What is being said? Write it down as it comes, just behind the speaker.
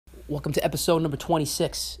Welcome to episode number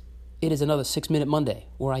 26. It is another 6-Minute Monday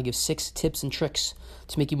where I give 6 tips and tricks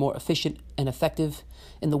to make you more efficient and effective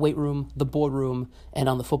in the weight room, the boardroom, and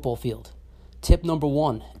on the football field. Tip number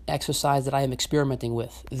 1, exercise that I am experimenting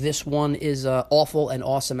with. This one is awful and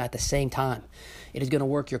awesome at the same time. It is going to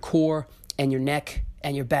work your core and your neck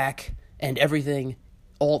and your back and everything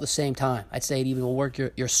all at the same time. I'd say it even will work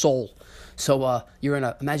your soul. So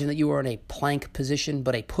imagine that you are in a plank position,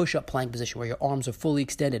 but a push-up plank position where your arms are fully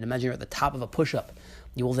extended. Imagine you're at the top of a push-up.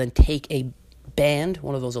 You will then take a band,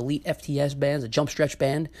 one of those elite FTS bands, a jump stretch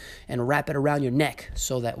band, and wrap it around your neck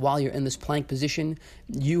so that while you're in this plank position,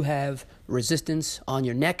 you have resistance on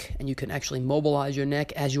your neck and you can actually mobilize your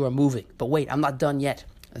neck as you are moving. But wait, I'm not done yet.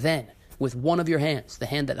 Then, with one of your hands, the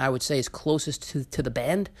hand that I would say is closest to the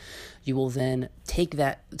band, you will then take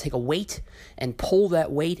a weight and pull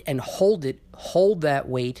that weight and hold that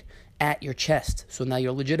weight at your chest. So now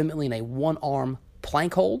you're legitimately in a one-arm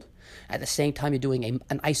plank hold. At the same time, you're doing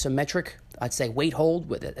an isometric, I'd say, weight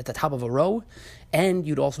hold at the top of a row, and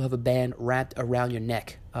you'd also have a band wrapped around your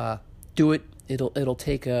neck. Do it. It'll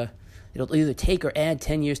either take or add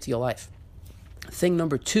 10 years to your life. Thing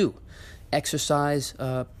number 2, exercise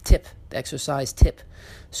tip.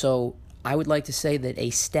 So I would like to say that a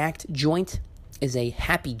stacked joint is a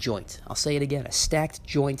happy joint. I'll say it again. A stacked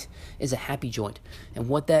joint is a happy joint. And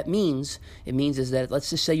what that means, is that let's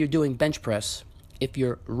just say you're doing bench press. If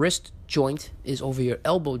your wrist joint is over your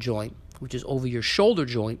elbow joint, which is over your shoulder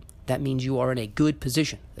joint, that means you are in a good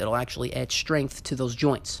position. It'll actually add strength to those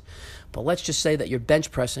joints. But let's just say that you're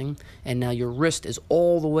bench pressing and now your wrist is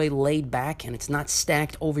all the way laid back and it's not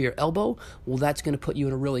stacked over your elbow. Well, that's going to put you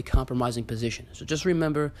in a really compromising position. So just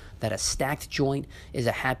remember that a stacked joint is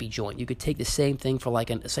a happy joint. You could take the same thing for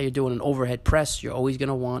say you're doing an overhead press. You're always going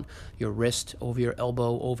to want your wrist over your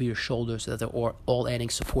elbow, over your shoulder, so that they're all adding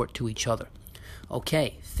support to each other.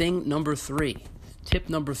 Okay, tip number 3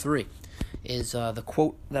 is the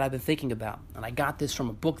quote that I've been thinking about. And I got this from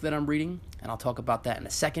a book that I'm reading, and I'll talk about that in a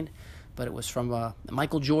second. But it was from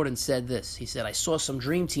Michael Jordan said this. He said, "I saw some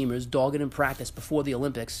dream teamers dogged in practice before the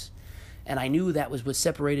Olympics, and I knew that was what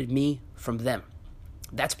separated me from them."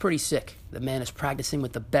 That's pretty sick. The man is practicing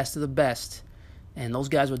with the best of the best, and those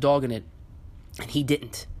guys were dogging it, and he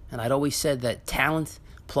didn't. And I'd always said that talent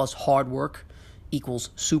plus hard work equals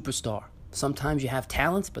superstar. Sometimes you have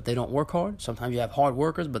talent, but they don't work hard. Sometimes you have hard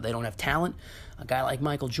workers, but they don't have talent. A guy like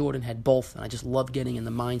Michael Jordan had both, and I just love getting in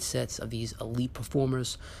the mindsets of these elite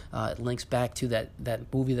performers. It links back to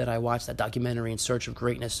that movie that I watched, that documentary, In Search of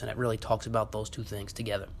Greatness, and it really talks about those two things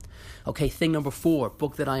together. Okay, thing number 4,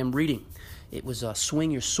 book that I am reading. It was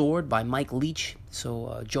Swing Your Sword by Mike Leach.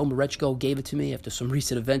 So Joe Marechko gave it to me after some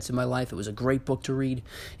recent events in my life. It was a great book to read.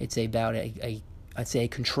 It's about I'd say a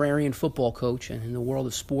contrarian football coach, and in the world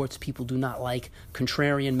of sports, people do not like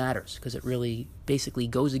contrarian matters because it really basically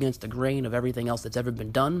goes against the grain of everything else that's ever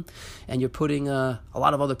been done, and you're putting a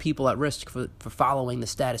lot of other people at risk for following the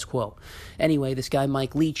status quo. Anyway, this guy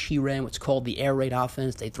Mike Leach, he ran what's called the air raid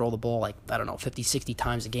offense. They throw the ball 50, 60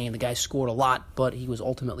 times a game. The guy scored a lot, but he was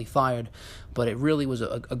ultimately fired. But it really was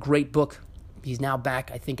a great book. He's now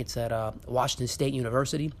back, I think it's at Washington State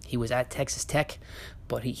University. He was at Texas Tech,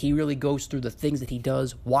 but he really goes through the things that he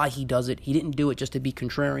does, why he does it. He didn't do it just to be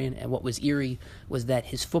contrarian, and what was eerie was that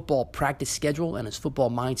his football practice schedule and his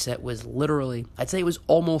football mindset was literally, I'd say it was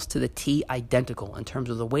almost to the T identical in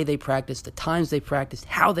terms of the way they practiced, the times they practiced,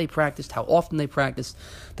 how often they practiced,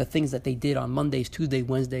 the things that they did on Mondays, Tuesdays,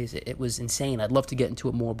 Wednesdays. It was insane. I'd love to get into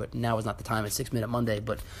it more, but now is not the time. It's 6-Minute Monday,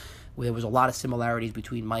 but there was a lot of similarities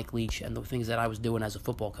between Mike Leach and the things that I was doing as a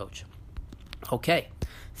football coach. Okay,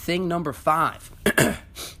 thing number 5.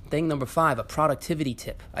 A productivity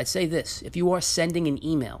tip. I'd say this. If you are sending an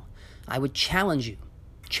email, I would challenge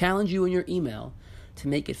you in your email to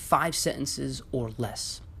make it 5 sentences or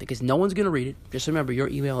less, because no one's going to read it. Just remember, your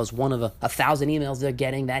email is one of 1,000 emails they're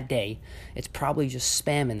getting that day. It's probably just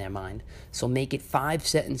spam in their mind. So make it 5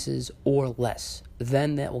 sentences or less.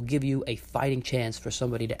 Then that will give you a fighting chance for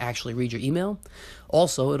somebody to actually read your email.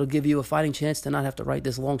 Also, it'll give you a fighting chance to not have to write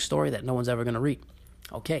this long story that no one's ever going to read.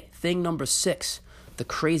 Okay, thing number 6, the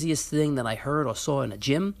craziest thing that I heard or saw in a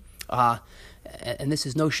gym. And this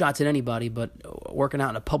is no shots at anybody, but working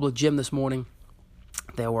out in a public gym this morning,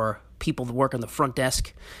 there were people that work on the front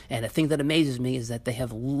desk, and the thing that amazes me is that they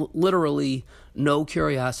have literally no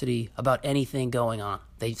curiosity about anything going on.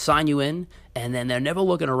 They sign you in, and then they're never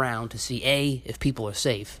looking around to see, A, if people are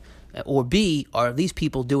safe, Or B, are these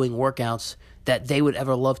people doing workouts that they would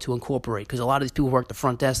ever love to incorporate? Because a lot of these people who work the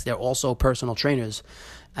front desk, they're also personal trainers.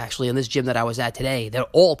 Actually, in this gym that I was at today, they're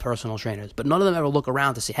all personal trainers, but none of them ever look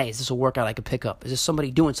around to say, hey, is this a workout I could pick up? Is this somebody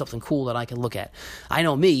doing something cool that I can look at? I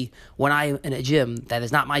know me, when I'm in a gym that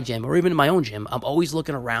is not my gym, or even in my own gym, I'm always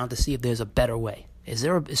looking around to see if there's a better way. Is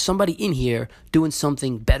somebody in here doing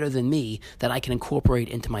something better than me that I can incorporate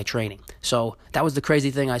into my training? So that was the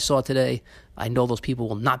crazy thing I saw today. I know those people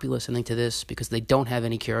will not be listening to this because they don't have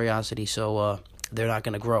any curiosity, so they're not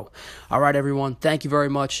going to grow. All right, everyone. Thank you very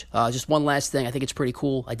much. Just one last thing. I think it's pretty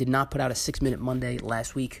cool. I did not put out a 6-Minute Monday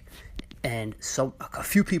last week, and so a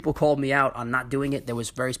few people called me out on not doing it. There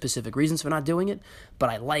was very specific reasons for not doing it,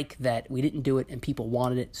 but I like that we didn't do it and people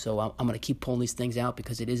wanted it, so I'm going to keep pulling these things out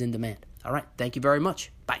because it is in demand. All right. Thank you very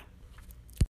much. Bye.